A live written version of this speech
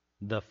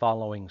The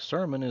following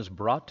sermon is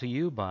brought to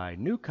you by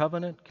New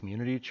Covenant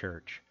Community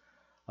Church,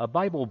 a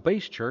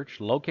Bible-based church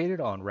located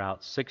on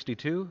Route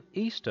 62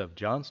 east of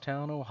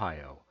Johnstown,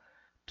 Ohio.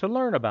 To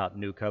learn about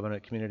New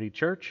Covenant Community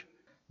Church,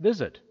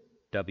 visit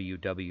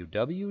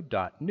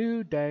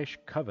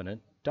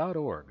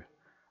www.new-covenant.org.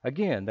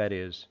 Again, that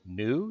is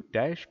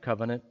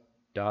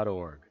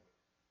new-covenant.org.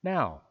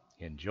 Now,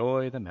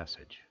 enjoy the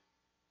message.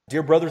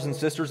 Dear brothers and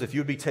sisters, if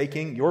you would be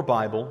taking your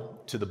Bible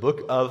to the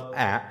book of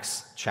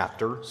Acts,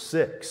 chapter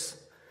 6.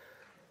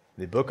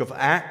 The book of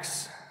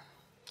Acts,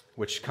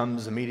 which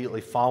comes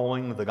immediately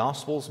following the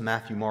Gospels,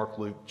 Matthew, Mark,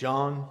 Luke,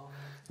 John.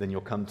 Then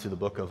you'll come to the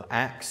book of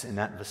Acts in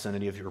that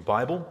vicinity of your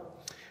Bible.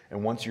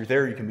 And once you're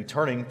there, you can be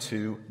turning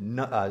to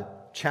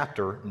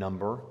chapter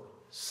number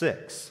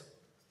 6.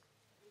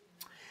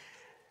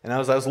 And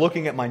as I was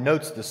looking at my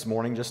notes this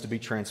morning, just to be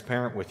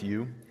transparent with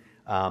you,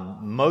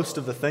 most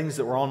of the things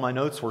that were on my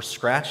notes were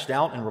scratched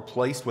out and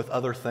replaced with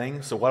other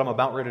things. So what I'm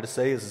about ready to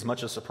say is as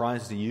much a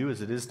surprise to you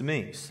as it is to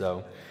me.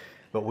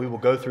 But we will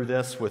go through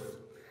this with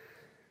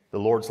the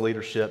Lord's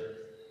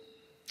leadership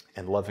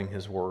and loving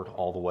His Word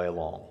all the way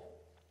along.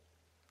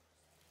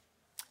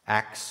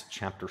 Acts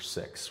chapter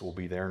 6. We'll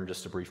be there in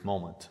just a brief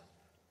moment.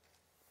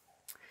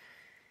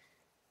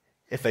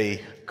 If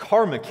a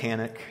car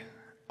mechanic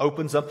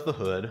opens up the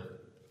hood,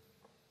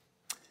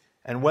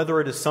 and whether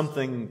it is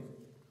something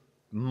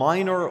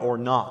minor or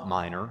not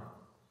minor,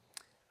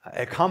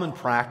 a common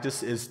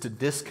practice is to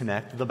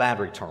disconnect the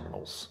battery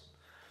terminals.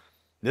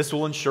 This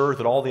will ensure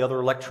that all the other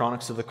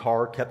electronics of the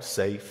car are kept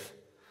safe,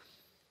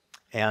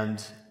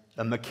 and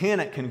a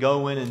mechanic can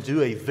go in and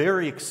do a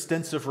very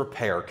extensive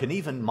repair, can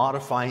even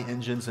modify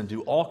engines and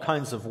do all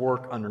kinds of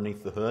work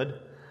underneath the hood.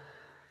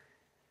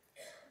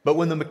 But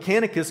when the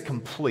mechanic is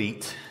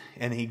complete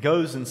and he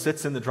goes and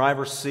sits in the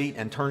driver's seat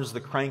and turns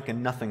the crank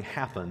and nothing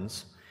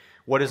happens,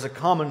 what is a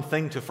common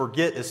thing to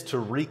forget is to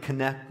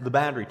reconnect the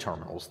battery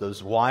terminals,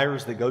 those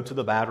wires that go to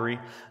the battery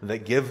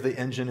that give the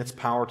engine its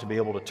power to be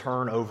able to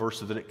turn over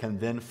so that it can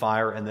then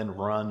fire and then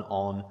run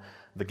on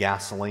the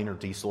gasoline or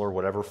diesel or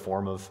whatever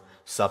form of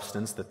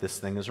substance that this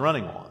thing is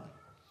running on.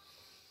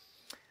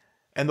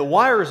 And the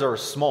wires are a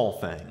small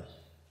thing.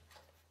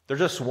 They're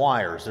just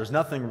wires. There's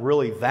nothing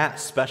really that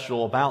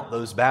special about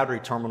those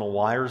battery terminal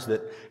wires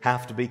that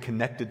have to be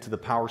connected to the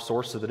power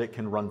source so that it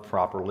can run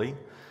properly.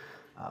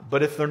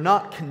 But if they're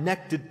not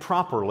connected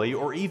properly,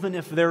 or even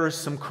if there is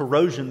some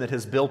corrosion that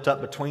has built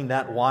up between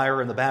that wire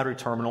and the battery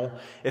terminal,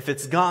 if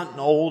it's gotten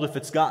old, if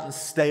it's gotten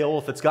stale,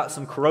 if it's got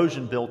some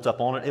corrosion built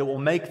up on it, it will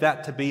make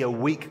that to be a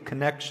weak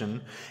connection.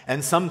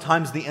 And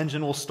sometimes the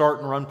engine will start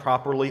and run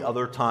properly,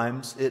 other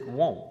times it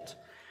won't.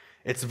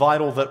 It's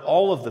vital that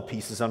all of the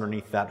pieces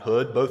underneath that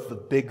hood, both the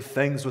big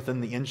things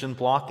within the engine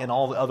block and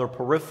all the other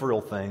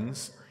peripheral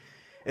things,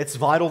 it's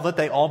vital that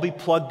they all be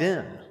plugged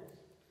in.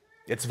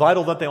 It's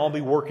vital that they all be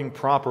working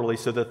properly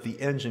so that the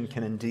engine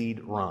can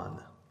indeed run.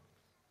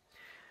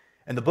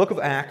 In the book of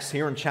Acts,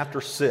 here in chapter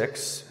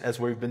 6, as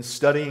we've been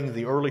studying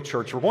the early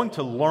church, we're going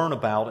to learn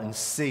about and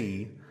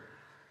see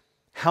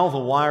how the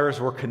wires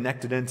were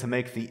connected in to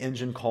make the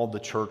engine called the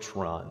church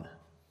run,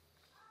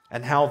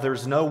 and how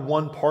there's no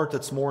one part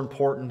that's more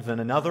important than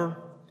another,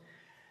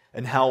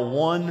 and how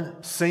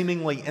one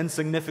seemingly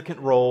insignificant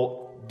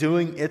role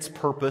doing its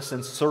purpose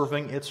and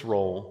serving its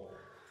role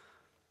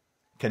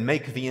can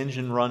make the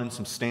engine run in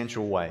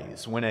substantial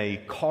ways. When a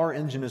car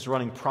engine is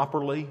running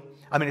properly,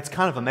 it's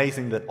kind of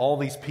amazing that all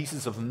these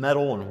pieces of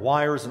metal and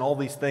wires and all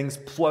these things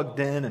plugged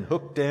in and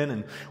hooked in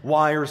and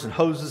wires and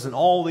hoses and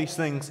all these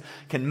things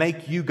can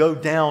make you go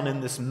down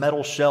in this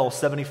metal shell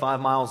 75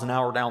 miles an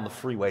hour down the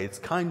freeway. It's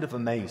kind of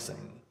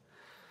amazing.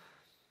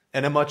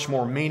 In a much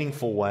more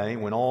meaningful way,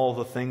 when all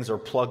the things are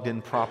plugged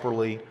in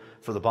properly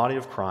for the body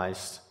of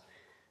Christ,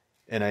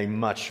 in a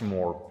much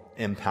more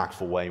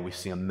impactful way, we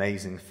see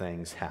amazing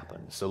things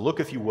happen. So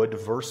look, if you would, to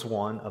verse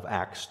 1 of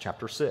Acts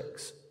chapter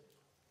 6,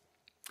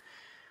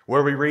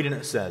 where we read, and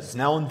it says,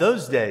 "Now in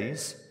those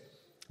days,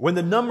 when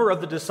the number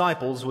of the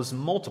disciples was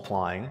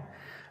multiplying,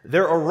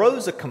 there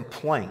arose a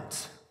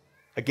complaint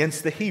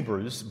against the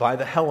Hebrews by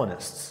the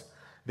Hellenists,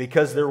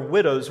 because their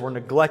widows were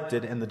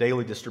neglected in the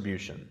daily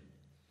distribution.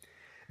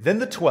 Then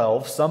the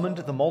 12 summoned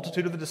the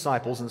multitude of the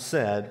disciples and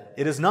said,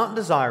 'It is not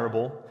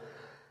desirable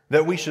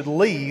that we should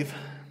leave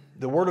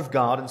the word of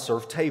God and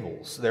serve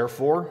tables.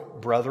 Therefore,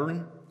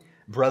 brethren,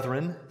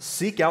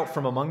 seek out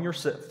from among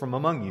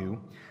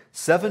you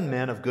 7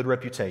 men of good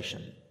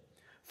reputation,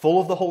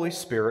 full of the Holy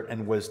Spirit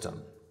and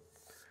wisdom,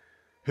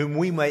 whom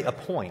we may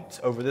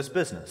appoint over this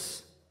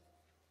business.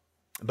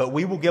 But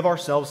we will give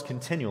ourselves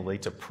continually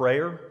to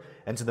prayer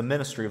and to the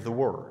ministry of the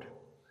word.'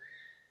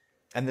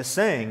 And the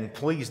saying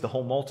pleased the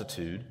whole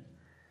multitude,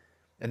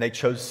 and they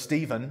chose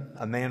Stephen,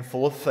 a man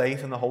full of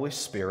faith in the Holy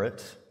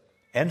Spirit,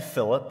 and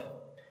Philip,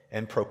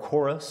 and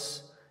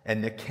Prochorus,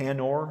 and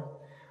Nicanor,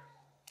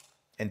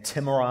 and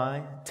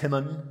Timon,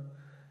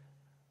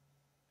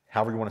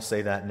 however you want to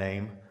say that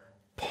name.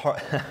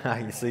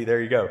 You see, there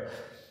you go.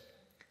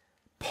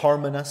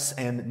 Parmenas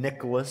and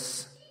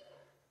Nicholas,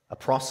 a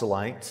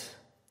proselyte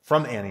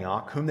from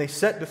Antioch, whom they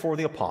set before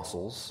the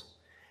apostles.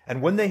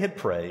 And when they had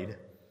prayed,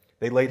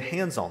 they laid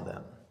hands on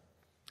them.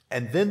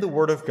 And then the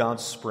word of God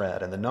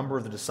spread, and the number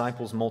of the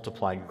disciples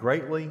multiplied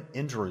greatly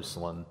in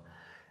Jerusalem,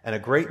 and a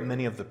great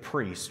many of the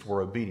priests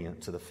were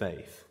obedient to the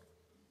faith.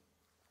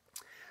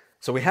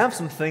 So we have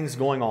some things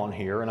going on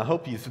here, and I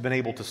hope you've been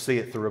able to see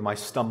it through my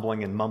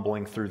stumbling and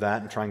mumbling through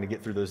that and trying to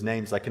get through those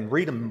names. I can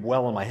read them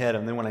well in my head,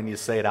 and then when I need to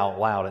say it out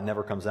loud, it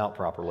never comes out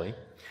properly.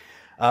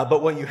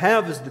 But what you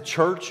have is the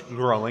church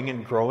growing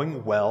and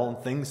growing well, and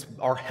things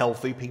are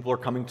healthy. People are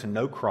coming to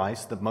know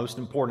Christ, the most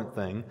important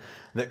thing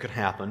that could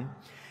happen.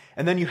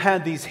 And then you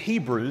had these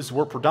Hebrews, they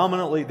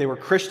were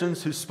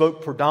Christians who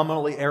spoke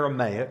predominantly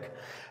Aramaic.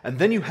 And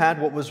then you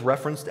had what was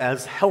referenced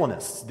as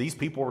Hellenists. These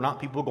people were not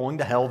people going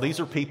to hell.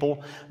 These are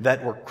people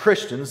that were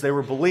Christians. They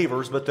were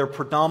believers, but their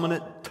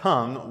predominant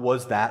tongue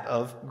was that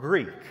of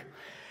Greek.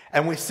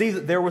 And we see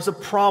that there was a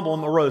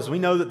problem arose. We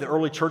know that the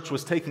early church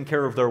was taking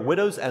care of their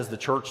widows, as the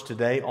church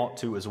today ought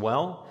to as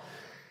well.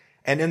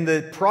 And in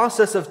the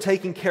process of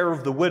taking care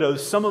of the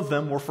widows, some of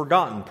them were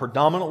forgotten,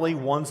 predominantly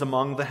ones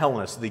among the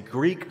Hellenists. The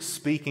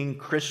Greek-speaking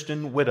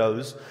Christian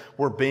widows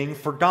were being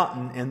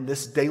forgotten in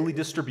this daily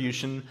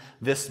distribution,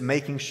 this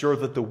making sure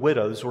that the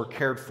widows were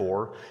cared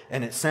for.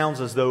 And it sounds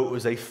as though it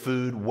was a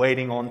food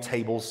waiting on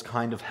tables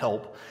kind of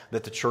help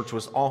that the church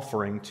was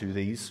offering to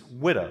these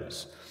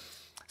widows.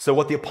 So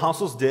what the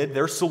apostles did,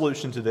 their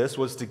solution to this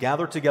was to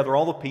gather together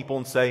all the people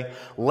and say,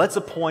 let's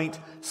appoint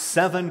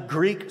 7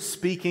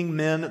 Greek-speaking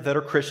men that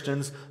are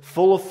Christians,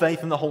 full of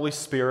faith in the Holy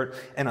Spirit,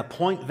 and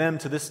appoint them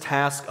to this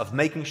task of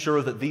making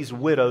sure that these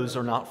widows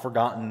are not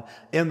forgotten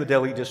in the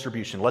daily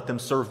distribution. Let them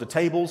serve the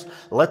tables.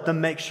 Let them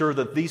make sure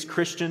that these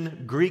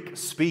Christian,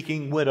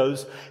 Greek-speaking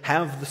widows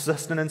have the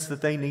sustenance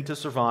that they need to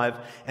survive,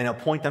 and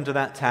appoint them to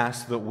that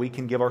task so that we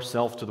can give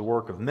ourselves to the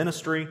work of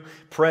ministry,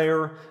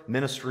 prayer,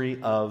 ministry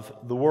of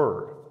the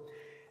Word.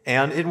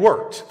 And it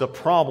worked. The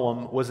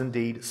problem was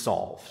indeed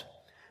solved.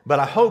 But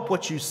I hope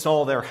what you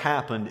saw there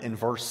happened in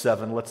verse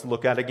 7. Let's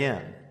look at it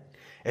again.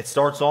 It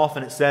starts off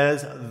and it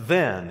says,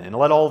 then. And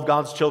let all of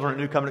God's children at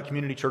New Covenant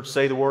Community Church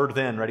say the word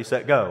then. Ready,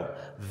 set, go.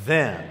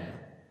 Then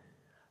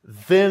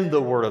the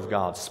word of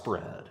God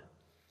spread.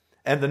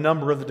 And the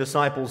number of the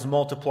disciples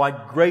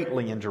multiplied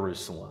greatly in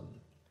Jerusalem.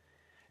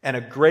 And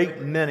a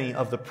great many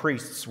of the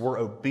priests were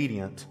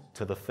obedient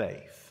to the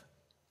faith.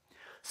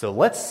 So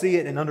let's see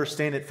it and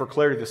understand it for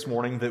clarity this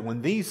morning, that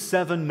when these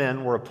 7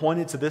 men were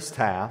appointed to this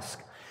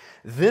task,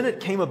 then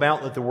it came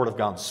about that the word of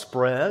God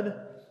spread,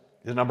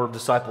 the number of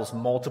disciples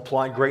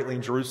multiplied greatly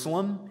in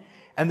Jerusalem,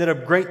 and that a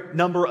great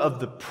number of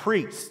the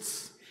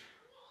priests,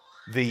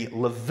 the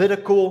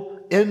Levitical,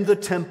 in the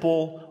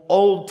temple,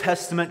 Old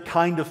Testament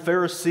kind of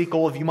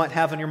Pharisaical, if you might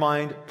have in your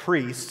mind,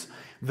 priests,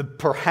 the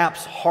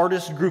perhaps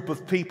hardest group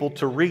of people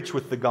to reach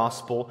with the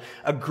gospel,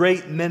 a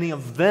great many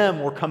of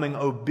them were coming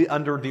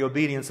under the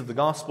obedience of the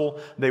gospel.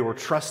 They were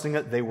trusting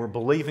it, they were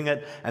believing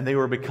it, and they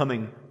were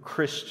becoming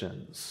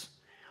Christians.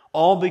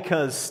 All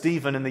because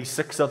Stephen and these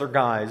 6 other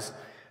guys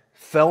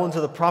fell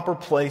into the proper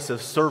place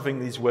of serving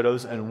these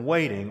widows and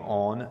waiting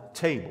on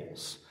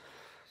tables.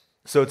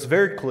 So it's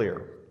very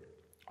clear.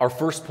 Our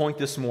first point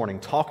this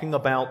morning, talking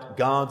about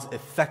God's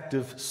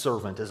effective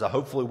servant, is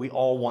hopefully we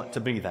all want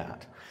to be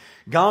that.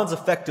 God's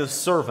effective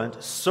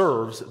servant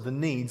serves the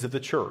needs of the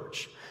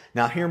church.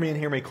 Now, hear me and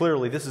hear me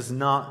clearly. This is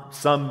not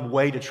some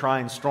way to try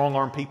and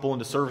strong-arm people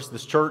into service of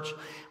this church.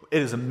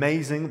 It is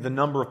amazing the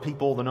number of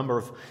people, the number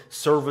of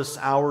service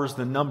hours,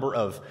 the number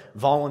of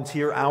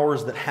volunteer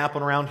hours that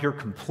happen around here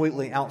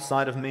completely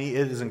outside of me.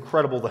 It is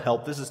incredible the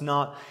help. This is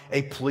not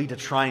a plea to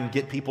try and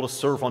get people to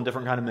serve on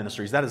different kind of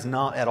ministries. That is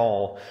not at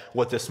all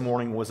what this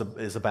morning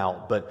is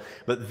about.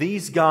 But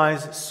these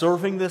guys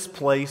serving this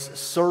place,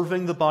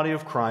 serving the body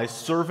of Christ,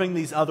 serving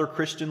these other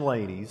Christian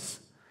ladies,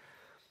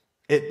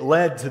 it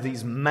led to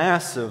these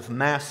massive,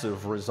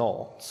 massive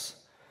results.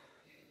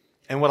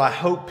 And what I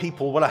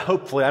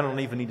don't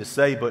even need to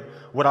say, but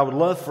what I would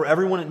love for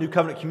everyone at New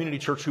Covenant Community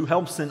Church who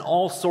helps in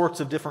all sorts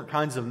of different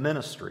kinds of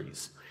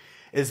ministries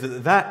is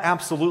that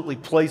absolutely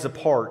plays a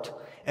part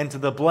into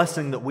the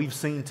blessing that we've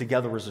seen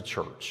together as a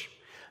church.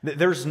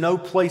 There's no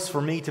place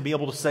for me to be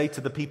able to say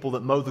to the people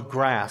that mow the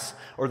grass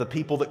or the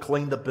people that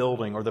clean the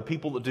building or the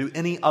people that do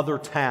any other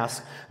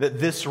task that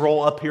this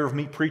role up here of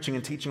me preaching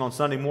and teaching on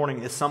Sunday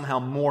morning is somehow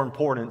more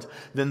important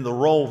than the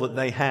role that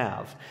they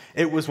have.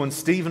 It was when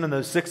Stephen and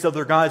those 6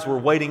 other guys were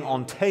waiting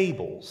on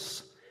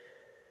tables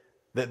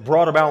that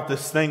brought about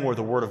this thing where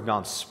the Word of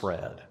God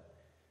spread,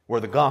 where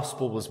the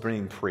gospel was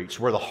being preached,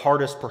 where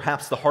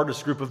perhaps the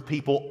hardest group of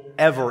people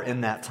ever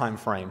in that time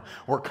frame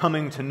were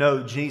coming to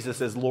know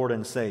Jesus as Lord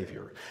and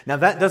Savior. Now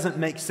that doesn't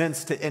make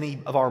sense to any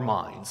of our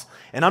minds,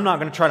 and I'm not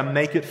going to try to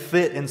make it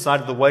fit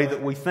inside of the way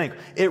that we think.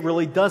 It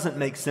really doesn't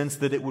make sense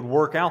that it would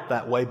work out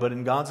that way, but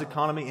in God's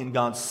economy, in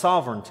God's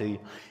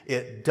sovereignty,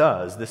 it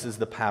does. This is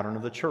the pattern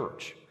of the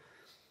church.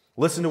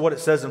 Listen to what it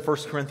says in 1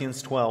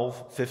 Corinthians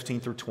 12,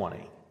 15 through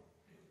 20.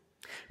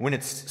 When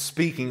it's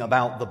speaking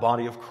about the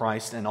body of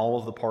Christ and all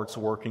of the parts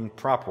working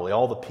properly,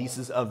 all the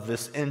pieces of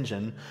this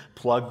engine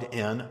plugged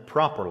in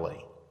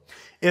properly.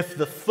 If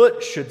the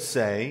foot should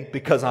say,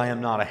 because I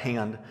am not a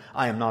hand,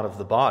 I am not of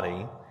the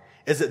body,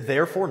 is it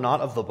therefore not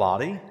of the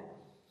body?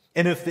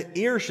 And if the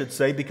ear should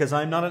say, because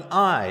I am not an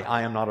eye,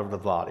 I am not of the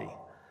body,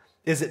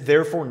 is it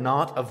therefore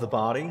not of the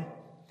body?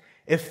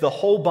 If the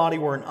whole body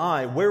were an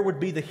eye, where would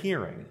be the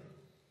hearing?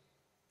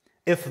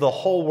 If the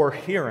whole were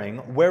hearing,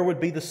 where would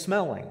be the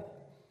smelling?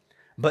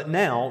 But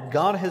now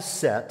God has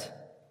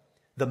set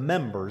the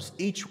members,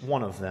 each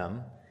one of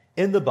them,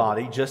 in the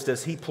body just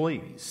as He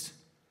pleased.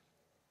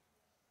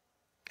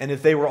 And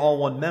if they were all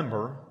one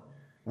member,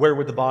 where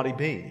would the body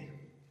be?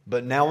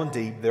 But now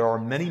indeed there are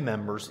many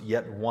members,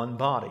 yet one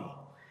body.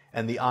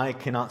 And the eye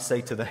cannot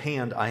say to the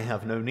hand, I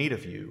have no need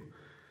of you.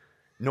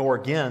 Nor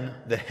again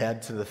the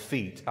head to the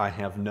feet, I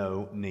have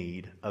no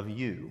need of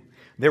you.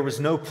 There was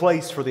no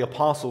place for the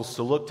apostles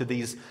to look to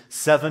these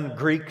 7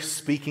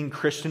 Greek-speaking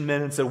Christian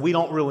men and say, we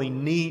don't really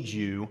need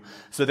you,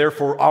 so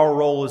therefore our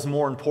role is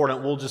more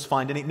important. We'll just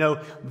find any.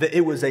 No,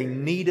 it was a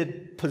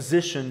needed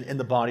position in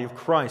the body of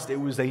Christ. It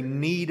was a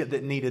need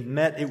that needed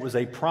met. It was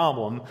a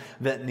problem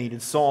that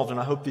needed solved. And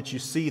I hope that you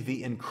see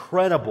the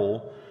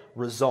incredible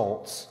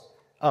results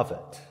of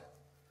it.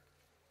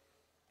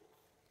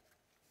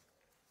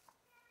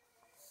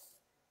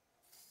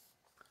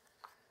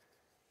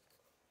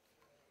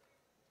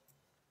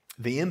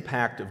 The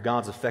impact of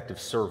God's effective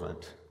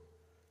servant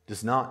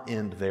does not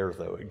end there,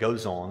 though. It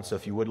goes on. So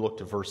if you would look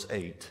to verse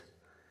 8,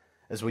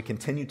 as we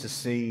continue to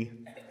see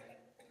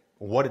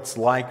what it's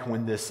like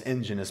when this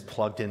engine is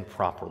plugged in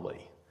properly,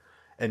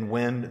 and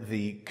when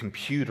the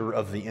computer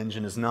of the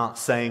engine is not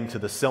saying to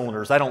the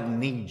cylinders, I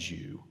don't need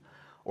you,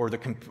 or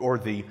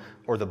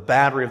the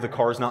battery of the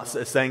car is not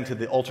saying to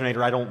the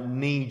alternator, I don't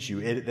need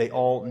you. They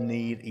all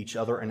need each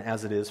other, and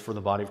as it is for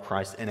the body of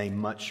Christ in a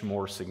much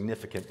more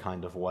significant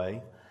kind of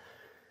way.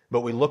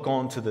 But we look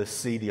on to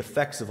see the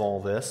effects of all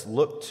this.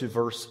 Look to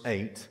verse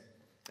 8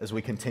 as we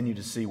continue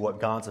to see what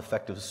God's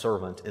effective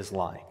servant is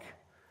like.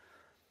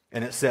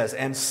 And it says,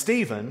 And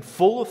Stephen,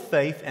 full of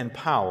faith and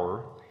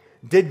power,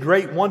 did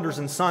great wonders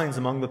and signs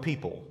among the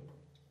people.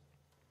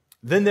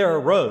 Then there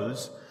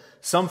arose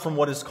some from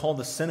what is called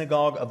the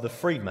synagogue of the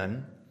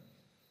freedmen,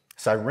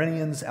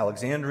 Cyrenians,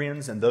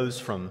 Alexandrians, and those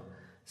from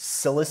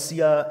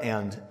Cilicia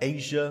and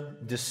Asia,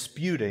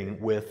 disputing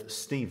with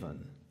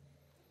Stephen.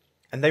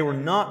 And they were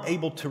not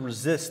able to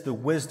resist the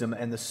wisdom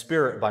and the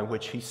spirit by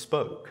which he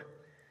spoke.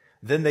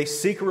 Then they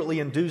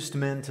secretly induced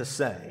men to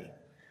say,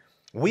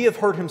 We have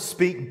heard him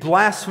speak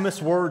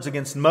blasphemous words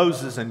against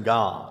Moses and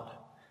God.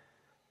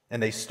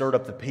 And they stirred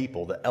up the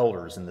people, the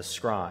elders and the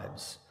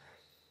scribes.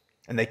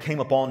 And they came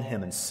upon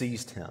him and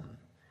seized him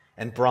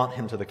and brought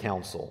him to the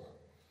council.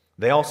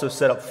 They also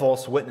set up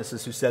false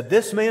witnesses who said,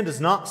 This man does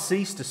not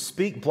cease to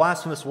speak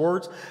blasphemous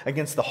words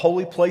against the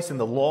holy place and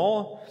the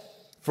law.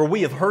 For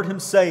we have heard him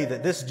say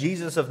that this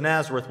Jesus of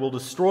Nazareth will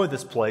destroy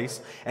this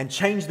place and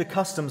change the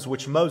customs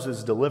which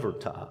Moses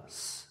delivered to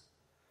us.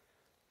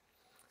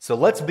 So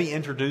let's be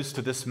introduced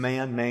to this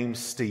man named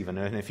Stephen.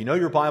 And if you know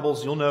your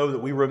Bibles, you'll know that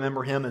we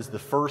remember him as the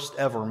first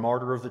ever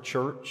martyr of the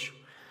church.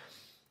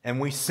 And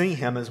we see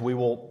him, as we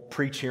will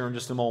preach here in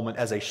just a moment,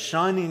 as a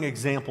shining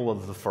example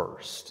of the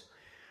first.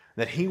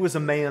 That he was a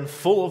man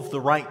full of the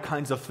right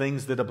kinds of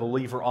things that a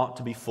believer ought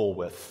to be full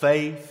with.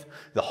 Faith,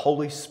 the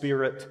Holy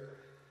Spirit.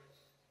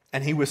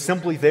 And he was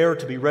simply there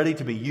to be ready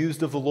to be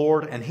used of the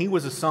Lord, and he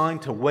was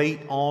assigned to wait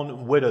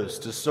on widows,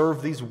 to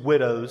serve these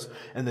widows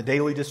in the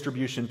daily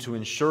distribution, to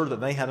ensure that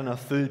they had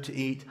enough food to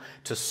eat,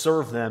 to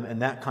serve them in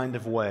that kind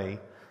of way.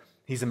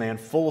 He's a man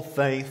full of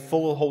faith,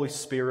 full of the Holy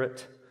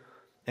Spirit,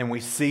 and we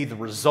see the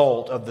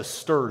result of the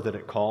stir that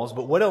it caused.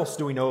 But what else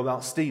do we know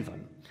about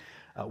Stephen?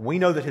 We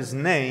know that his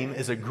name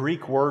is a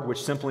Greek word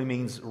which simply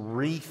means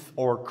wreath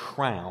or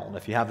crown,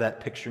 if you have that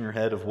picture in your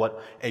head of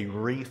what a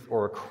wreath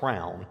or a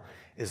crown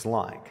is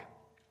like.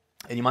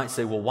 And you might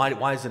say, well,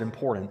 why is it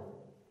important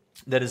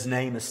that his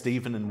name is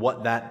Stephen and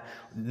what that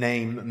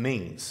name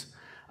means?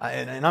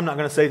 And I'm not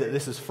going to say that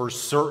this is for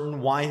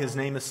certain why his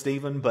name is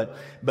Stephen,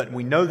 but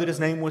we know that his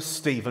name was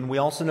Stephen. We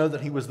also know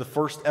that he was the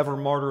first ever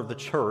martyr of the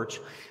church.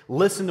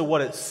 Listen to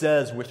what it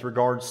says with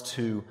regards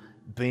to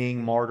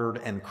being martyred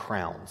and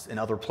crowns in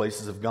other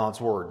places of God's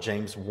Word.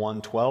 James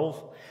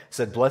 1:12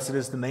 said, Blessed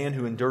is the man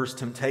who endures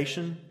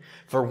temptation,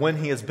 for when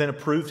he has been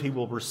approved, he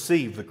will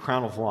receive the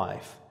crown of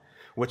life,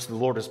 which the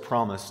Lord has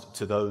promised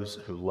to those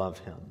who love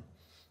him.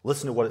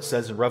 Listen to what it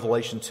says in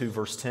Revelation 2,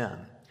 verse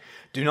 10.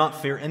 Do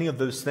not fear any of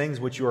those things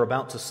which you are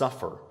about to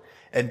suffer.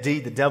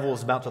 Indeed, the devil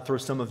is about to throw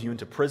some of you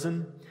into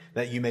prison,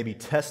 that you may be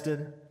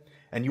tested,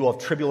 and you will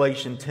have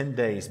tribulation 10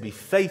 days. Be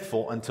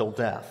faithful until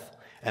death,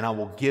 and I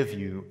will give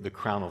you the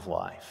crown of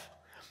life.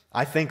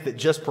 I think that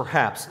just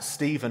perhaps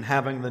Stephen,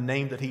 having the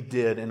name that he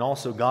did, and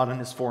also God in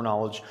his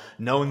foreknowledge,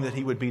 knowing that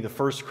he would be the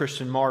first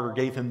Christian martyr,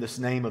 gave him this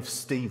name of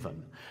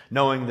Stephen,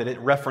 knowing that it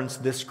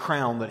referenced this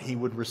crown that he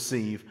would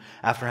receive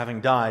after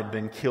having died,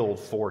 been killed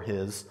for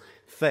his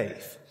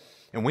faith.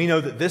 And we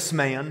know that this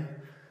man,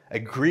 a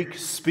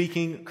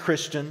Greek-speaking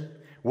Christian,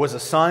 was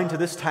assigned to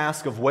this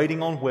task of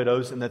waiting on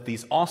widows, and that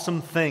these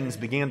awesome things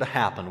began to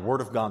happen.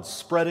 Word of God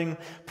spreading,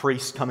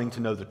 priests coming to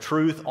know the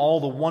truth, all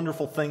the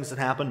wonderful things that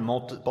happened,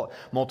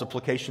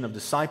 multiplication of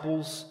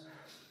disciples.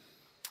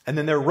 And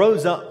then there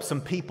rose up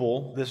some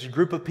people, this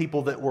group of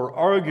people that were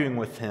arguing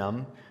with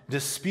him,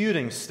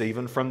 disputing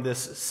Stephen from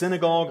this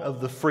synagogue of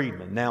the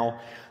freedmen. Now,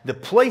 the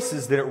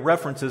places that it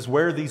references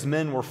where these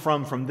men were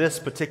from this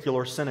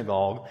particular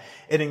synagogue,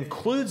 it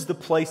includes the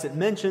place, it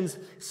mentions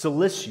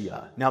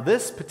Cilicia. Now,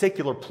 this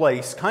particular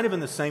place, kind of in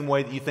the same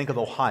way that you think of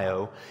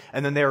Ohio,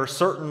 and then there are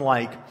certain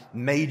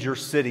major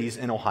cities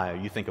in Ohio.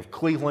 You think of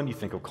Cleveland, you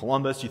think of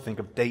Columbus, you think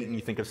of Dayton,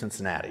 you think of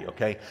Cincinnati,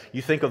 okay?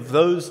 You think of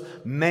those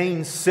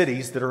main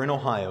cities that are in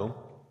Ohio.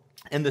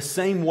 In the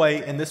same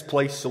way, in this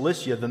place,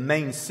 Cilicia, the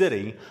main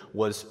city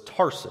was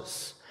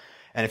Tarsus.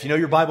 And if you know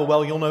your Bible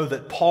well, you'll know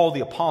that Paul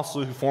the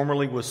Apostle, who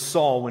formerly was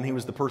Saul when he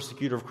was the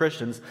persecutor of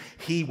Christians,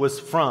 he was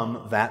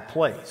from that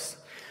place.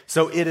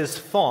 So it is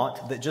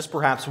thought that just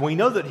perhaps, we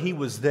know that he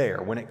was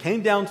there. When it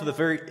came down to the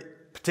very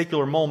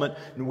particular moment,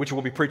 which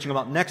we'll be preaching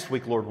about next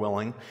week, Lord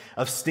willing,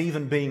 of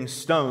Stephen being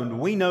stoned,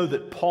 we know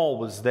that Paul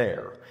was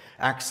there.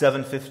 Acts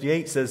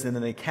 7:58 says, and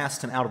then they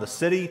cast him out of the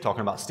city,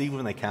 talking about Stephen,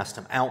 and they cast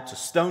him out to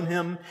stone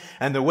him.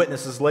 And the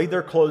witnesses laid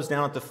their clothes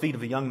down at the feet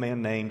of a young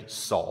man named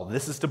Saul.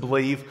 This is to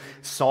believe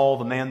Saul,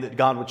 the man that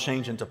God would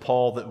change into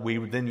Paul, that we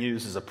would then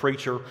use as a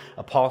preacher,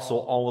 apostle,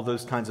 all of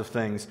those kinds of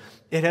things.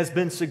 It has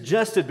been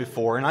suggested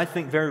before, and I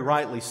think very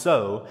rightly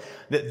so,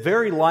 that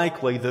very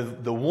likely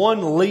the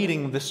one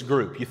leading this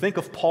group, you think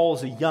of Paul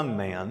as a young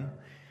man,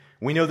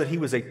 we know that he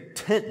was a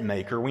tent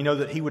maker, we know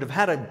that he would have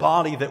had a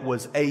body that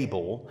was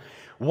able.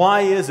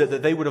 Why is it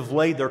that they would have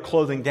laid their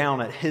clothing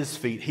down at his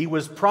feet? He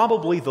was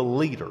probably the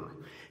leader.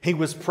 He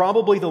was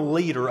probably the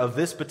leader of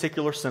this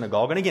particular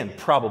synagogue. And again,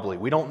 probably.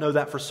 We don't know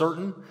that for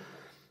certain.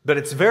 But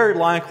it's very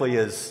likely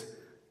as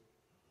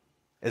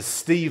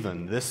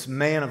Stephen, this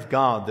man of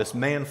God, this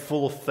man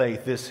full of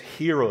faith, this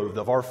hero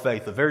of our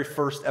faith, the very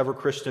first ever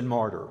Christian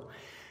martyr,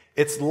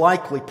 it's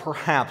likely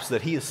perhaps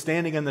that he is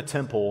standing in the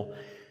temple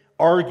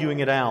arguing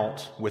it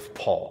out with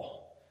Paul.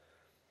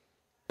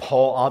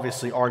 Paul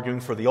obviously arguing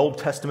for the Old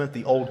Testament,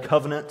 the Old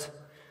Covenant,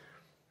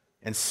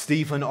 and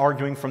Stephen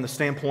arguing from the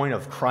standpoint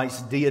of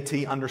Christ's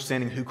deity,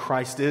 understanding who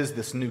Christ is,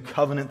 this new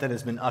covenant that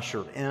has been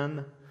ushered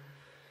in.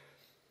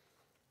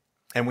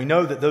 And we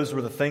know that those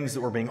were the things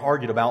that were being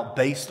argued about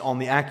based on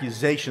the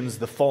accusations,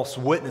 the false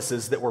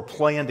witnesses that were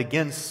planned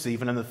against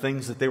Stephen and the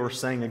things that they were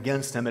saying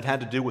against him. It had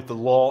to do with the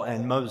law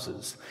and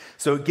Moses.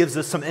 So it gives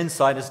us some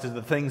insight as to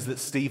the things that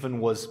Stephen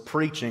was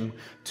preaching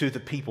to the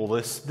people.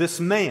 This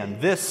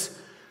man, this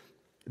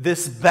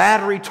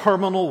battery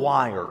terminal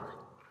wire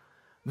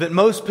that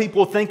most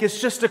people think is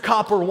just a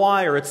copper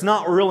wire. It's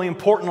not really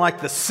important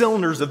like the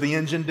cylinders of the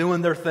engine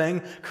doing their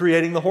thing,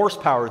 creating the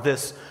horsepower.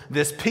 This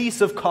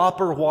piece of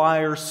copper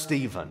wire,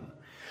 Stephen,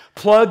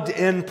 plugged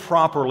in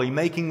properly,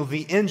 making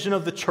the engine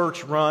of the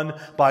church run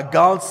by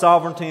God's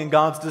sovereignty and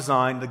God's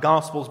design. The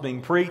gospel's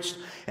being preached,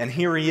 and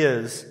here he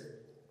is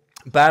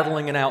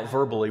battling it out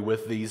verbally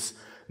with these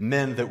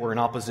men that were in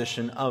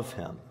opposition of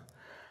him.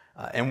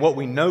 And what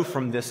we know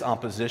from this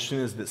opposition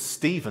is that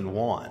Stephen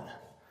won.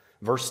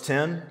 Verse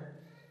 10,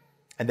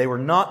 and they were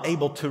not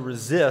able to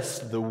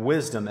resist the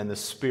wisdom and the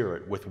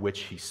spirit with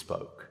which he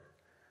spoke.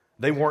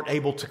 They weren't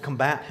able to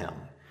combat him.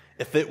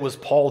 If it was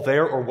Paul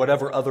there or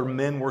whatever other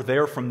men were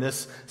there from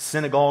this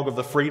synagogue of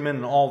the freedmen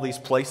and all these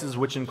places,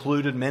 which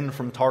included men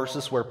from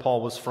Tarsus where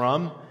Paul was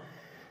from,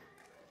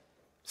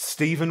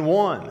 Stephen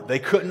won. They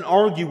couldn't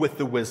argue with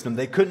the wisdom.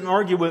 They couldn't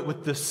argue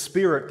with the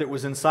spirit that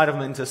was inside of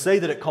them. And to say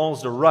that it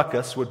caused a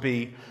ruckus would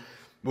be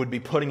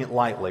putting it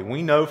lightly.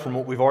 We know from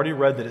what we've already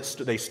read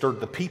that they stirred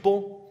the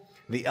people,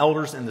 the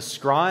elders and the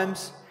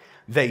scribes.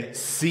 They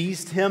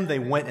seized him. They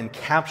went and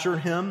captured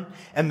him.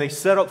 And they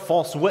set up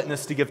false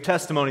witness to give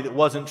testimony that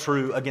wasn't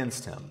true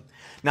against him.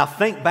 Now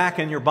think back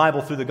in your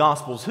Bible through the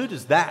Gospels. Who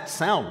does that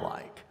sound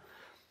like?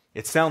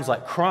 It sounds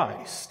like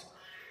Christ.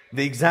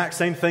 The exact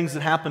same things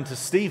that happened to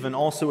Stephen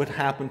also had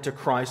happened to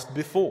Christ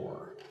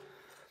before.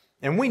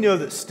 And we know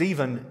that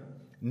Stephen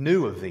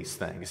knew of these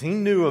things. He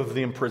knew of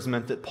the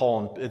imprisonment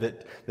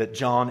that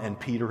John and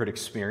Peter had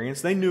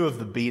experienced. They knew of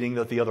the beating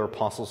that the other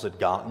apostles had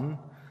gotten.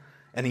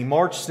 And he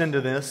marched into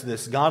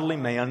this godly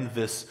man,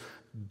 this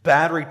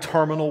battery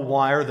terminal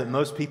wire that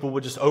most people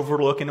would just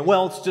overlook. And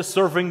well, it's just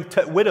serving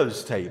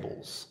widows'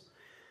 tables.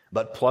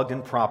 But plugged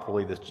in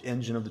properly, the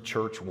engine of the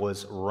church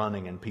was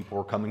running and people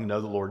were coming to know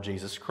the Lord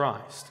Jesus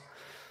Christ.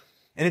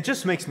 And it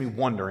just makes me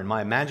wonder in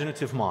my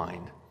imaginative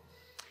mind,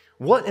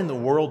 what in the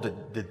world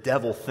did the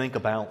devil think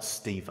about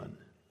Stephen?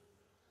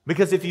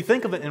 Because if you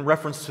think of it in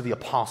reference to the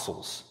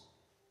apostles,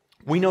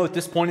 we know at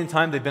this point in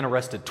time they've been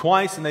arrested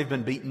twice and they've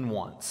been beaten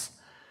once.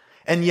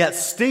 And yet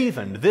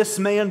Stephen, this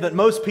man that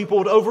most people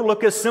would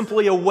overlook as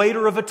simply a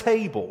waiter of a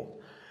table,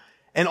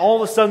 and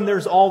all of a sudden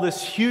there's all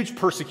this huge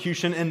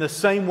persecution in the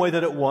same way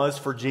that it was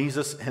for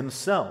Jesus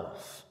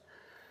himself.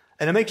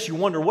 And it makes you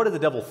wonder, what did the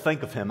devil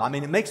think of him? I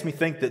mean, it makes me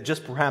think that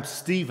just perhaps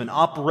Stephen,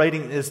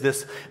 operating as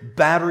this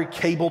battery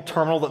cable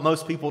terminal that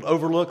most people would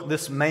overlook,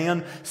 this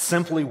man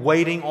simply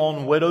waiting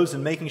on widows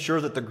and making sure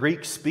that the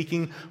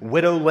Greek-speaking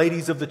widow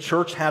ladies of the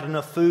church had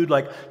enough food.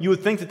 Like, you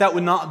would think that that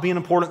would not be an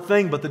important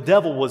thing, but the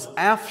devil was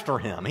after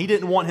him. He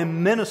didn't want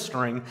him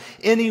ministering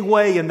any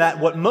way in that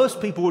what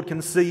most people would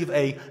conceive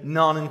a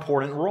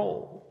non-important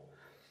role.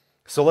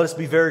 So let us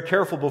be very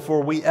careful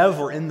before we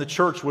ever in the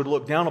church would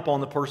look down upon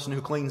the person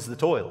who cleans the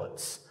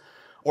toilets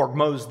or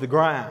mows the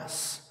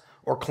grass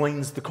or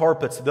cleans the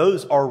carpets.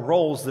 Those are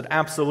roles that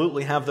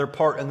absolutely have their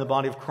part in the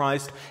body of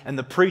Christ, and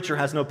the preacher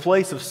has no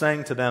place of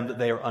saying to them that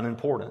they are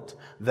unimportant.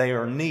 They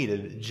are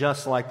needed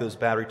just like those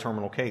battery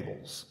terminal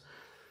cables.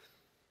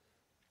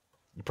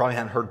 You probably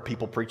haven't heard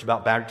people preach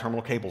about battery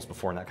terminal cables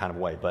before in that kind of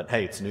way, but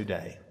hey, it's a new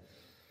day.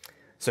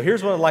 So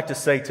here's what I'd like to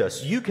say to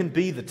us. You can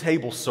be the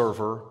table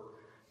server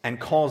and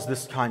cause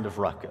this kind of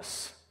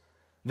ruckus,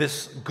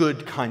 this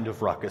good kind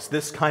of ruckus,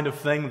 this kind of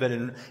thing that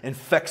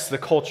infects the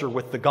culture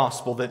with the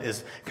gospel that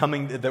is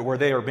coming, that where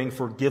they are being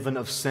forgiven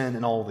of sin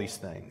and all these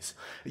things.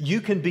 You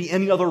can be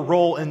any other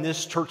role in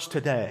this church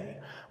today,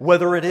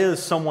 whether it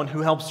is someone who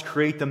helps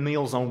create the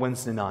meals on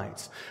Wednesday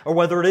nights, or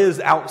whether it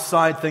is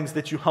outside things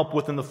that you help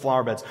with in the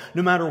flower beds.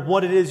 No matter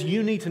what it is,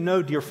 you need to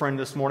know, dear friend,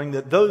 this morning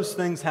that those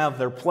things have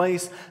their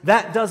place.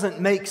 That doesn't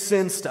make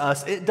sense to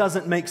us. It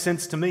doesn't make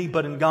sense to me,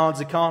 but in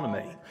God's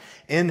economy,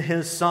 in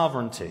His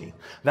sovereignty,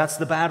 that's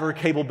the battery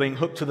cable being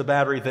hooked to the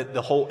battery that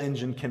the whole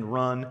engine can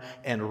run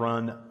and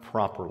run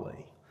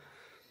properly.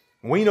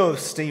 We know of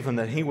Stephen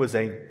that he was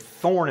a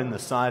thorn in the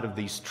side of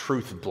these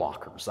truth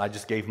blockers. I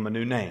just gave them a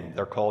new name.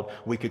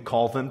 We could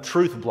call them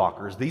truth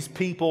blockers. These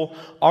people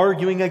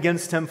arguing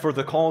against him for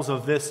the cause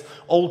of this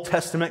Old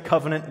Testament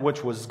covenant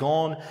which was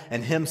gone,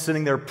 and him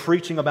sitting there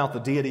preaching about the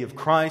deity of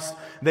Christ.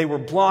 They were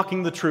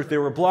blocking the truth. They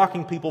were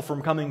blocking people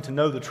from coming to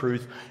know the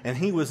truth, and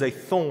he was a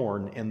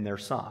thorn in their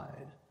side.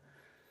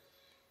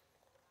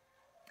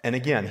 And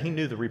again, he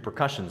knew the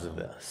repercussions of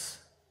this.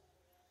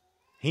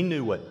 He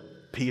knew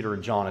what Peter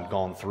and John had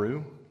gone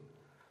through.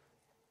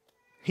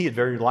 He had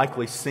very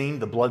likely seen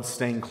the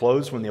blood-stained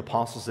clothes when the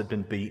apostles had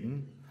been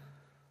beaten.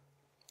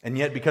 And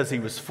yet, because he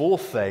was full of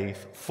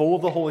faith, full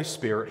of the Holy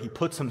Spirit, he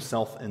puts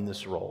himself in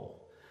this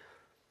role.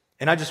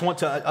 And I just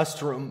want us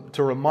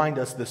to remind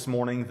us this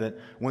morning that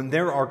when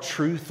there are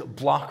truth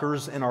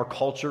blockers in our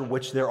culture,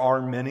 which there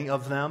are many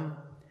of them,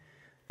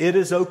 it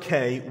is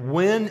okay,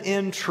 when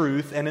in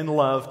truth and in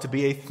love, to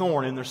be a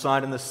thorn in their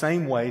side in the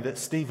same way that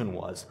Stephen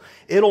was.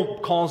 It'll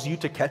cause you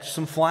to catch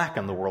some flack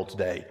in the world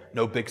today.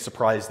 No big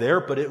surprise there,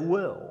 but it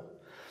will.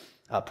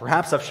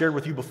 Perhaps I've shared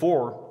with you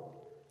before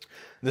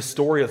the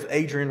story of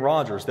Adrian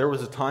Rogers. There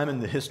was a time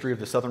in the history of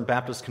the Southern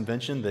Baptist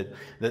Convention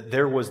that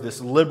there was this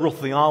liberal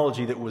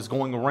theology that was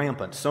going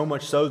rampant, so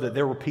much so that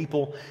there were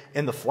people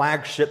in the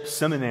flagship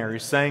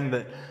seminaries saying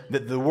that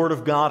the Word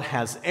of God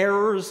has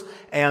errors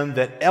and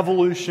that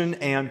evolution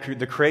and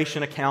the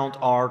creation account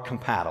are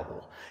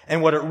compatible.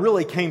 And what it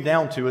really came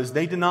down to is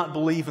they did not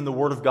believe in the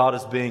Word of God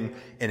as being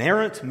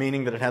inerrant,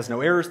 meaning that it has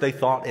no errors. They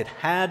thought it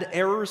had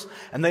errors.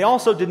 And they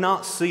also did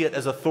not see it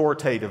as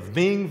authoritative,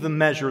 being the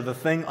measure, the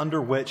thing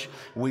under which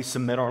we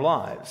submit our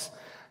lives.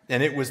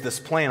 And it was this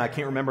plan. I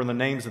can't remember the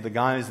names of the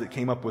guys that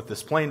came up with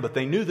this plan, but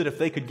they knew that if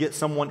they could get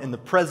someone in the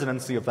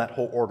presidency of that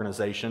whole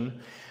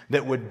organization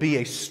that would be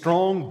a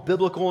strong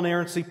biblical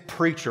inerrancy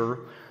preacher,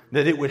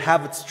 that it would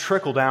have its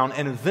trickle down,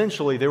 and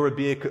eventually there would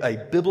be a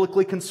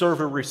biblically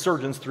conservative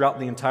resurgence throughout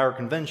the entire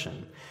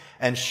convention.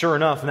 And sure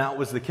enough, that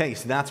was the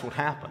case. That's what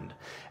happened.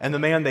 And the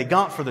man they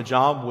got for the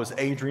job was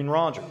Adrian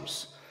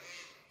Rogers.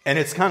 And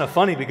it's kind of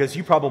funny because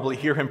you probably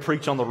hear him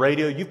preach on the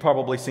radio. You've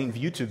probably seen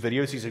YouTube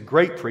videos. He's a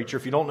great preacher.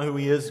 If you don't know who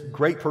he is,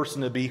 great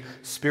person to be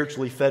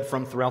spiritually fed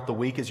from throughout the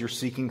week as you're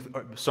seeking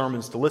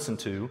sermons to listen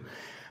to.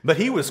 But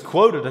he was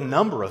quoted a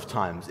number of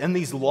times in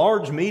these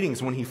large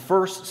meetings when he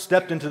first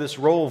stepped into this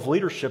role of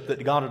leadership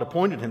that God had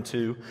appointed him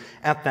to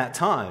at that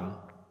time.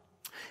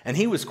 And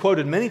he was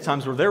quoted many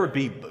times where there would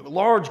be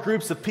large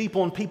groups of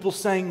people and people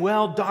saying,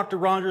 well, Dr.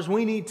 Rogers,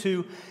 we need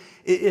to,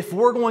 if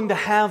we're going to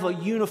have a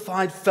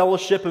unified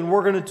fellowship and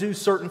we're going to do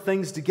certain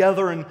things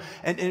together and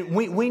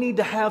we need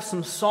to have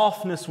some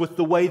softness with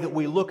the way that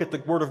we look at the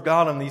Word of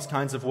God in these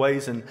kinds of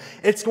ways. And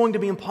it's going to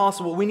be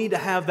impossible. We need to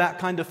have that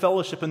kind of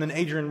fellowship. And then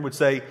Adrian would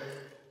say,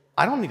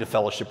 I don't need a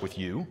fellowship with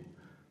you.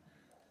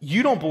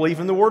 You don't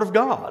believe in the Word of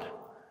God.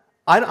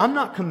 I'm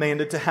not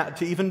commanded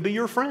to even be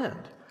your friend.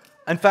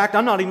 In fact,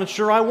 I'm not even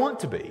sure I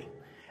want to be.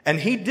 And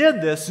he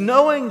did this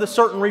knowing the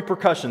certain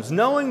repercussions,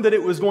 knowing that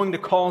it was going to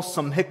cause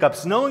some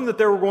hiccups, knowing that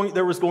there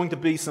was going to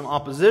be some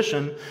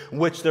opposition,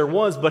 which there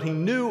was, but he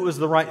knew it was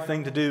the right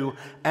thing to do,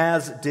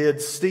 as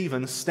did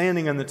Stephen,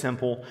 standing in the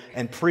temple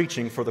and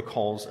preaching for the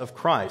cause of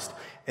Christ.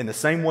 In the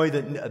same way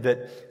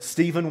that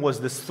Stephen was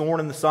this thorn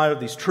in the side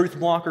of these truth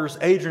blockers,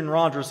 Adrian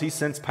Rogers, he's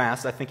since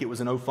passed. I think it was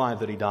in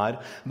 2005 that he died.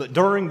 But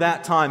during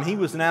that time, he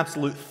was an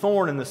absolute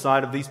thorn in the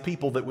side of these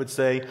people that would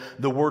say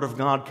the Word of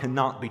God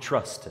cannot be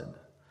trusted.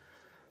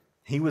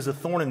 He was a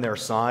thorn in their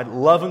side.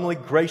 Lovingly,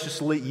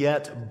 graciously,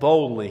 yet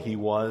boldly he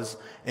was,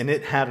 and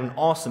it had an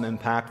awesome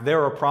impact.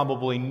 There are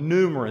probably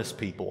numerous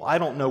people, I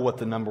don't know what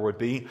the number would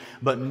be,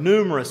 but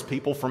numerous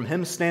people from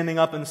him standing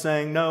up and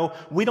saying, no,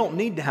 we don't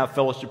need to have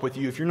fellowship with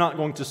you if you're not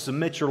going to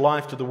submit your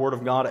life to the Word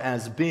of God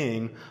as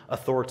being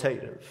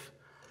authoritative.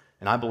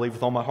 And I believe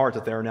with all my heart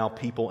that there are now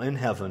people in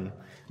heaven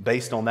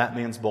based on that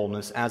man's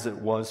boldness, as it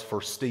was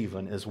for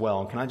Stephen as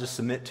well. And can I just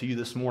submit to you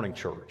this morning,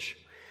 church,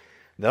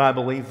 that I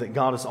believe that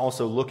God is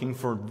also looking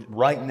for,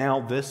 right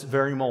now, this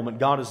very moment,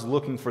 God is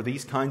looking for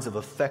these kinds of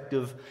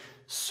effective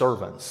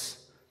servants.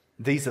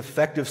 These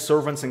effective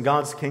servants in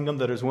God's kingdom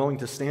that is willing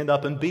to stand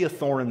up and be a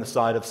thorn in the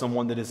side of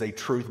someone that is a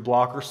truth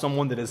blocker,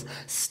 someone that is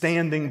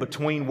standing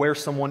between where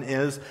someone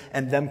is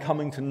and them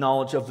coming to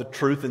knowledge of the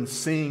truth and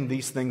seeing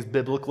these things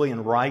biblically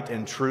and right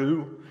and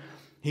true.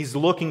 He's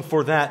looking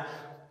for that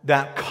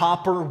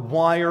copper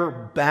wire,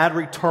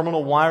 battery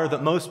terminal wire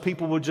that most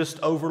people would just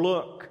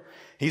overlook.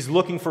 He's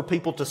looking for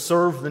people to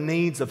serve the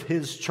needs of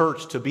His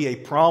church, to be a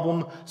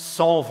problem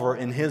solver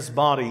in His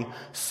body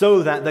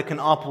so that they can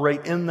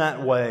operate in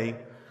that way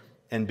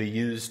and be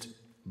used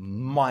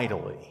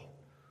mightily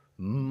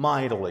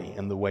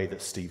in the way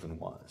that Stephen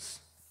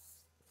was.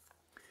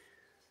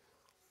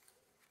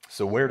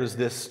 So where does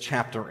this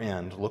chapter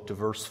end? Look to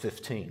verse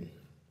 15.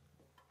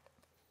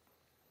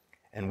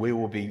 And we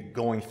will be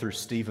going through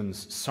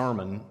Stephen's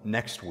sermon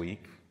next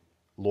week,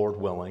 Lord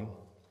willing.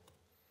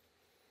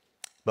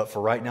 But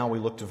for right now, we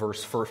look to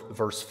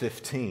verse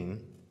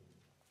 15,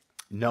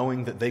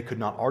 knowing that they could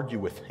not argue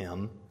with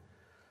him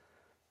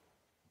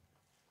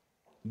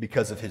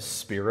because of his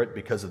spirit,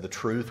 because of the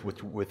truth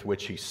with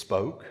which he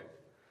spoke.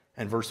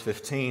 And verse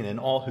 15, and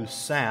all who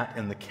sat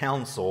in the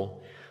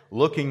council,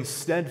 looking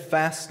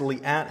steadfastly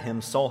at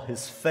him, saw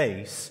his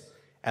face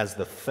as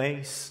the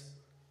face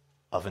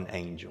of an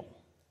angel.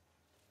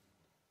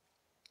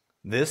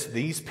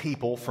 These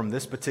people from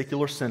this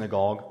particular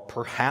synagogue,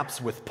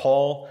 perhaps with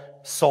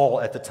Saul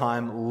at the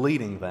time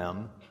leading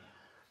them,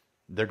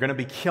 they're going to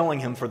be killing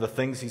him for the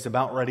things he's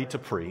about ready to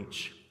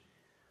preach.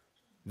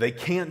 They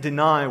can't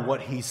deny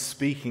what he's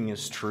speaking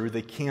is true.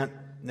 They can't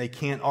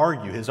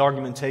argue. His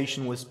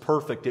argumentation was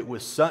perfect. It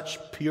was such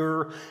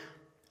pure,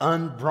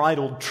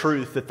 unbridled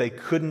truth that they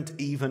couldn't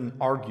even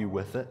argue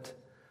with it.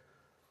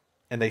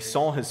 And they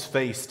saw his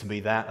face to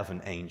be that of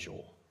an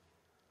angel.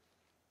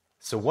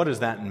 So what does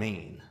that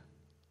mean?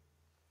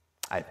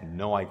 I have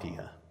no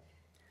idea.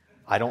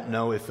 I don't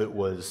know if it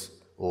was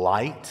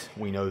light.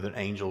 We know that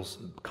angels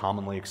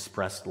commonly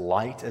expressed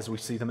light as we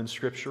see them in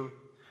Scripture.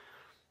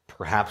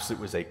 Perhaps it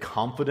was a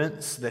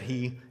confidence that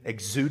he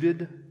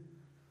exuded.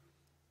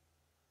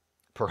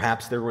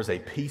 Perhaps there was a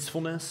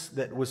peacefulness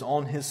that was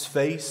on his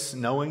face,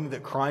 knowing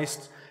that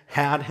Christ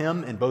had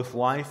him in both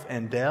life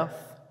and death.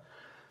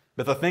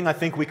 But the thing I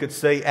think we could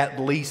say at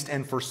least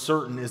and for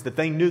certain is that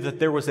they knew that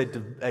there was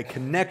a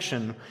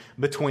connection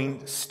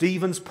between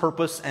Stephen's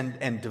purpose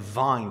and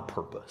divine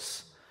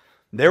purpose.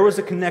 There was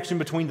a connection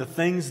between the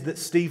things that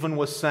Stephen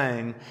was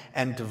saying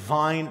and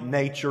divine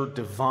nature,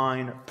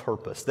 divine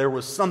purpose. There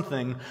was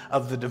something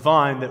of the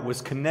divine that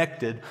was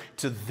connected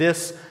to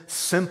this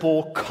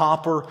simple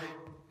copper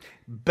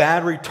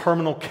battery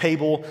terminal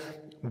cable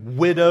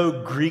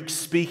widow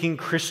Greek-speaking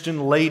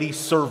Christian lady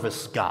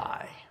service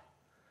guy.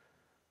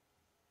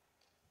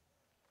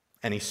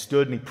 And he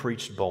stood and he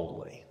preached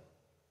boldly.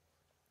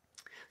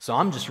 So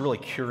I'm just really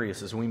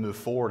curious as we move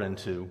forward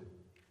into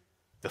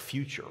the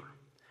future.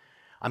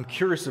 I'm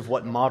curious of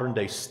what modern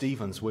day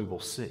Stephens we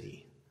will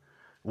see.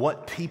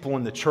 What people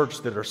in the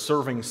church that are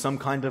serving some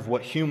kind of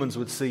what humans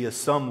would see as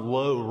some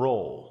low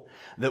role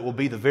that will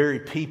be the very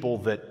people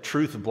that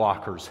truth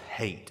blockers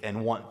hate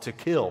and want to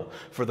kill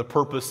for the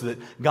purpose that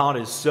God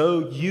is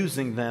so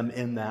using them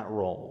in that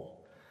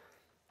role.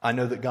 I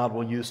know that God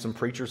will use some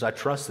preachers. I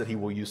trust that He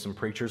will use some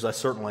preachers. I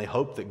certainly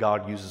hope that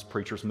God uses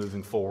preachers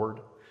moving forward.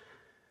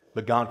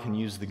 But God can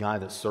use the guy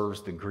that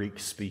serves the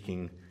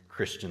Greek-speaking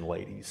Christian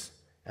ladies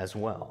as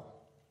well.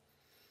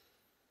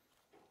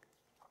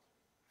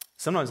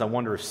 Sometimes I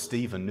wonder if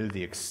Stephen knew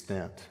the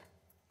extent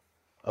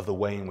of the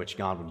way in which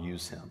God would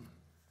use him.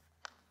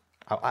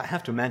 I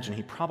have to imagine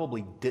he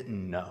probably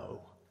didn't know.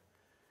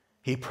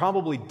 He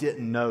probably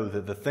didn't know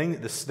that the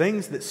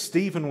things that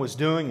Stephen was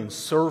doing in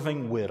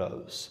serving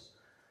widows,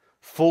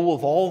 full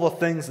of all the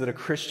things that a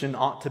Christian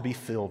ought to be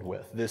filled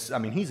with.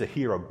 He's a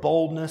hero.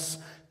 Boldness,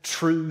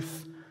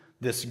 truth,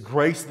 this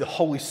grace, the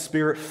Holy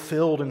Spirit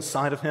filled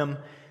inside of him,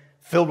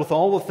 filled with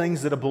all the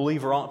things that a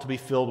believer ought to be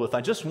filled with. I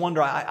just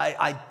wonder,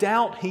 I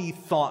doubt he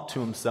thought to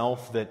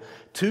himself that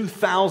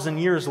 2,000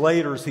 years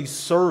later as he's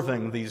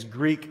serving these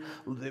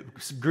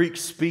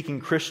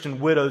Greek-speaking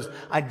Christian widows,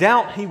 I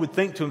doubt he would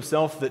think to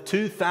himself that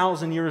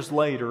 2,000 years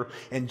later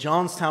in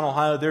Johnstown,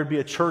 Ohio, there'd be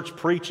a church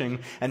preaching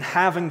and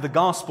having the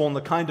gospel in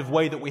the kind of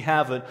way that we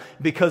have it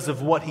because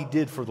of what he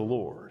did for the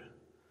Lord.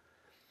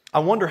 I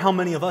wonder how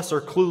many of us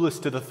are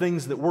clueless to the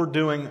things that we're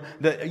doing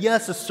that,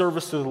 yes, is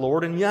service to the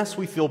Lord, and yes,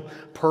 we feel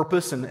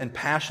purpose and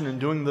passion in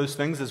doing those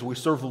things as we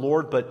serve the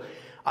Lord, but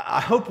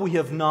I hope we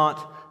have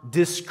not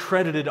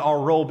discredited our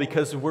role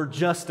because we're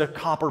just a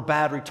copper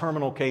battery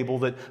terminal cable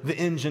that the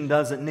engine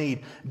doesn't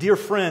need. Dear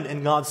friend,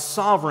 in God's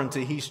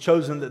sovereignty, He's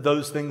chosen that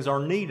those things are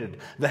needed.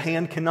 The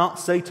hand cannot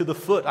say to the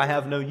foot, I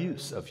have no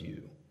use of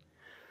you.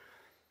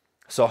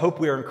 So I hope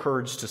we are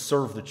encouraged to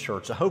serve the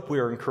church. I hope we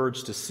are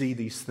encouraged to see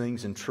these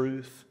things in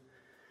truth.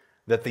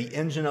 That the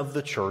engine of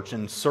the church,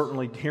 and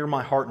certainly hear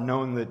my heart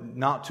knowing that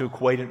not to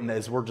equate it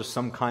as we're just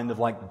some kind of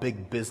like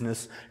big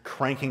business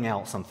cranking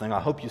out something. I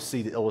hope you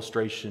see the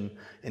illustration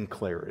in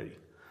clarity.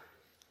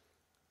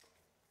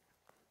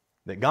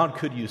 That God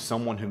could use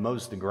someone who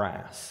mows the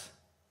grass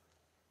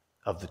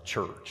of the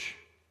church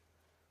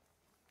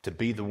to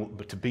be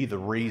the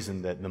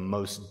reason that the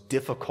most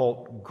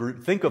difficult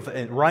group, think of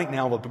right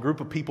now the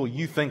group of people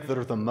you think that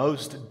are the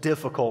most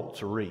difficult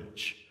to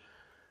reach.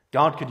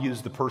 God could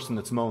use the person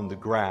that's mowing the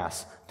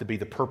grass to be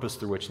the purpose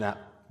through which that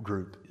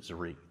group is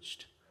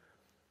reached.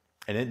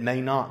 And it may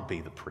not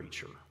be the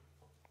preacher.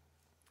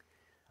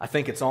 I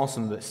think it's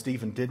awesome that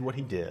Stephen did what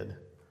he did,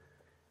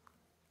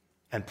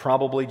 and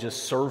probably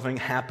just serving,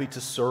 happy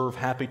to serve,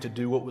 happy to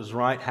do what was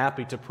right,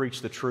 happy to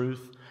preach the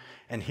truth.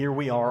 And here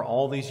we are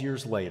all these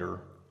years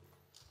later,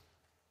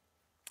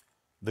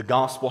 the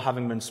gospel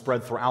having been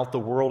spread throughout the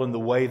world in the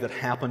way that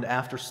happened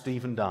after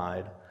Stephen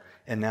died.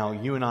 And now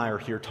you and I are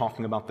here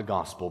talking about the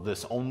gospel,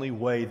 this only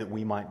way that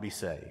we might be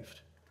saved.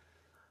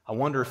 I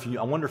wonder if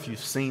you've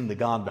seen the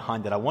God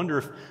behind it. I wonder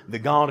if the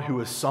God who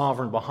is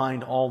sovereign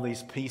behind all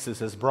these pieces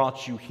has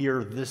brought you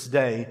here this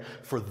day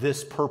for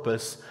this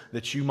purpose,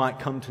 that you might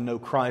come to know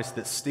Christ,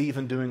 that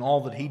Stephen doing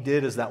all that he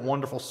did as that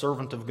wonderful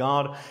servant of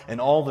God,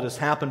 and all that has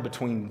happened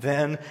between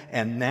then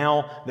and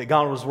now, that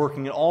God was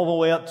working it all the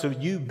way up to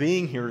you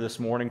being here this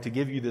morning to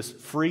give you this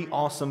free,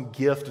 awesome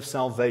gift of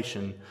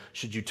salvation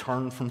should you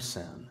turn from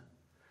sin.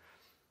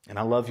 And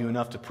I love you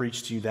enough to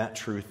preach to you that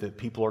truth, that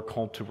people are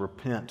called to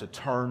repent, to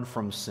turn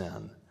from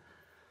sin.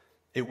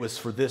 It was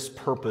for this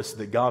purpose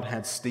that God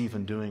had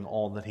Stephen doing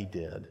all that he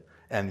did,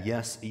 and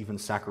yes, even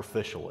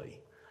sacrificially,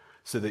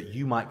 so that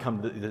you might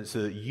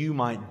so that you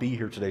might be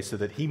here today, so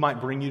that he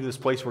might bring you to this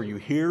place where you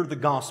hear the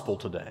gospel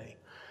today,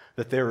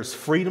 that there is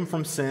freedom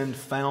from sin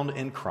found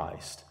in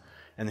Christ,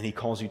 and that he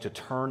calls you to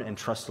turn and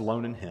trust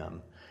alone in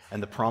him,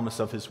 and the promise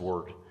of his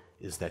word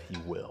is that he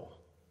will.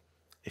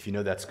 If you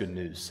know that's good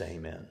news, say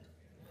amen.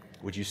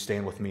 Would you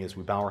stand with me as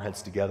we bow our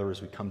heads together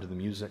as we come to the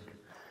music,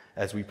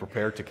 as we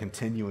prepare to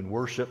continue in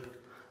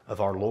worship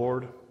of our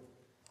Lord?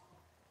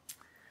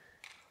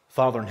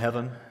 Father in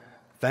heaven,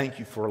 thank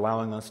you for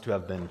allowing us to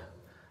have been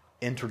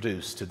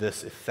introduced to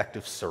this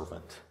effective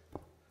servant.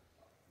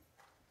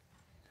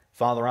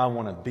 Father, I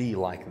want to be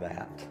like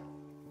that.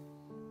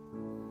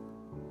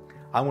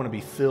 I want to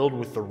be filled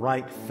with the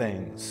right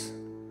things.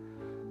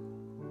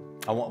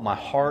 I want my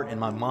heart and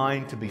my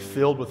mind to be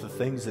filled with the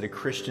things that a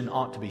Christian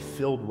ought to be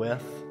filled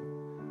with.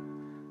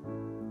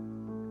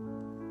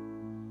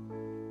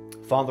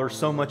 Father,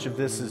 so much of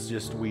this is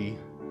just we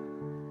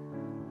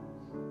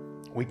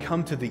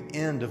come to the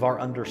end of our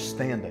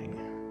understanding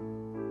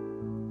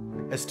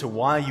as to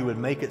why you would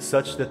make it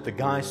such that the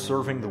guy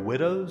serving the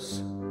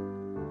widows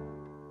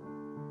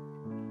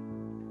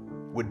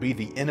would be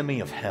the enemy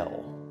of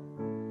hell,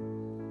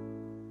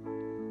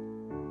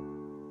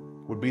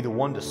 would be the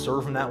one to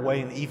serve in that way.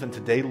 And even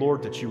today,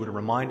 Lord, that you would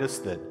remind us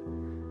that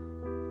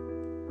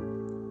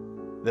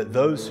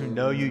those who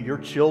know you, your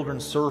children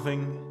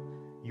serving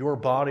your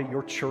body,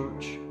 your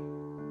church,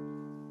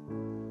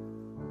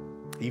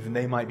 even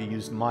they might be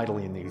used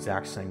mightily in the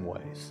exact same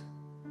ways.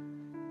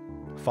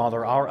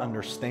 Father, our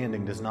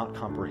understanding does not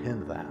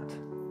comprehend that.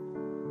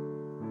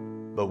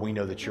 But we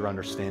know that your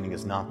understanding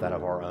is not that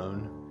of our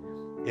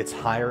own. It's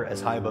higher,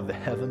 as high above the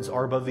heavens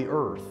are above the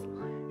earth,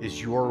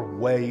 is your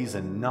ways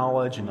and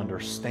knowledge and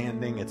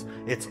understanding.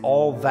 It's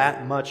all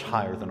that much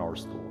higher than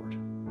ours, Lord.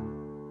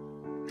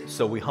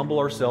 So we humble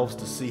ourselves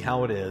to see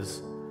how it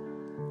is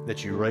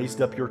that you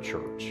raised up your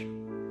church,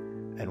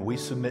 and we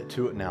submit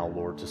to it now,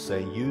 Lord, to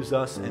say, use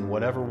us in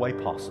whatever way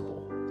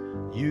possible.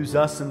 Use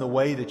us in the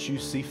way that you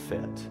see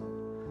fit.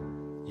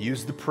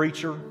 Use the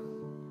preacher.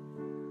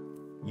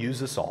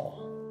 Use us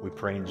all. We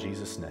pray in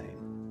Jesus'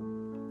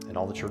 name. And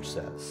all the church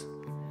says,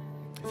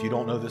 if you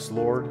don't know this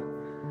Lord,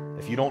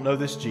 if you don't know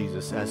this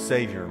Jesus as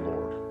Savior and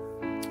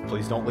Lord,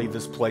 please don't leave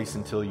this place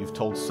until you've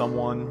told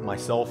someone,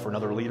 myself or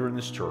another leader in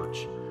this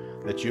church,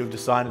 that you have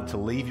decided to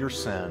leave your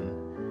sin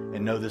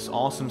and know this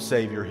awesome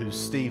Savior who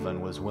Stephen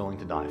was willing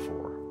to die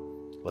for.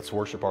 Let's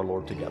worship our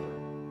Lord together.